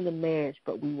happened in the marriage,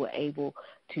 but we were able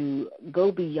to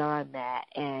go beyond that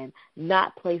and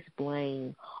not place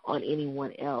blame on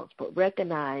anyone else, but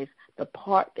recognize the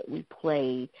part that we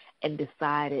played and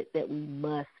decided that we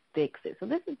must fix it. So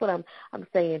this is what I'm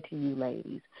saying to you,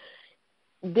 ladies.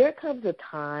 There comes a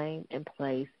time and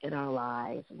place in our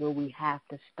lives where we have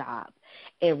to stop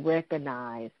and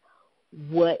recognize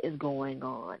what is going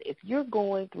on. If you're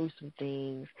going through some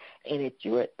things and if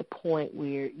you're at the point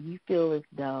where you feel as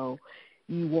though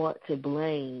you want to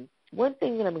blame, one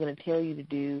thing that I'm going to tell you to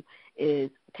do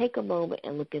is take a moment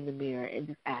and look in the mirror and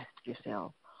just ask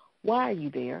yourself, why are you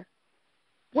there?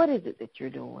 What is it that you're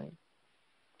doing?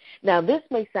 Now, this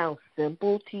may sound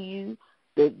simple to you,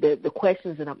 the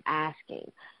questions that I'm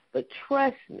asking, but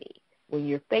trust me, when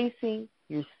you're facing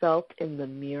yourself in the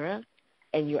mirror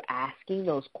and you're asking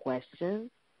those questions,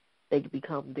 they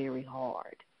become very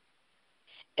hard.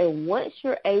 And once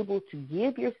you're able to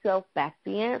give yourself back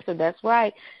the answer, that's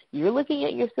right, you're looking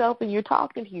at yourself and you're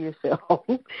talking to yourself.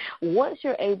 Once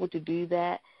you're able to do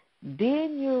that,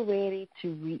 then you're ready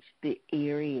to reach the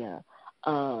area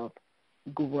of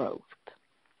growth.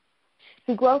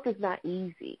 See, growth is not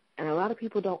easy, and a lot of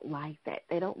people don't like that.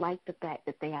 They don't like the fact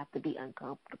that they have to be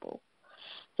uncomfortable.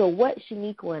 So what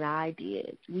Sheniqua and I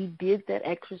did, we did that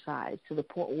exercise to the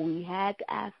point where we had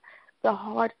to ask the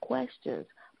hard questions,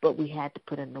 but we had to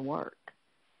put in the work.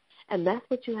 And that's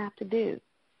what you have to do.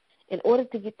 In order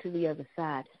to get to the other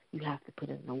side, you have to put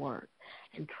in the work.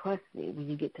 And trust me, when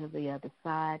you get to the other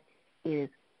side, it is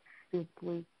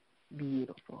simply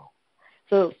beautiful.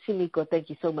 So, Sheniqua, thank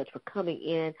you so much for coming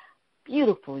in.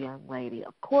 Beautiful young lady.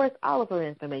 Of course, all of her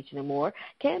information and more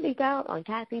can be found on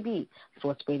Kathy B,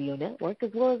 Source Radio Network,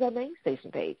 as well as our main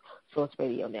station page, Source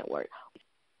Radio Network.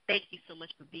 Thank you so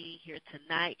much for being here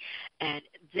tonight, and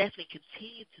definitely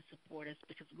continue to support us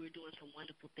because we're doing some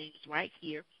wonderful things right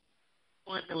here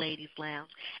on the Ladies Lounge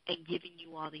and giving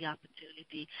you all the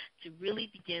opportunity to really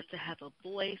begin to have a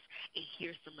voice and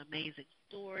hear some amazing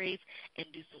stories and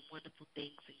do some wonderful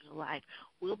things in your life.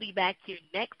 We'll be back here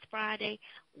next Friday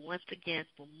once again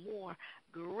for more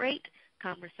great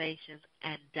conversations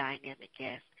and dynamic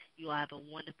guests. You all have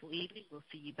a wonderful evening. We'll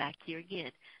see you back here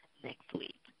again next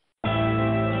week.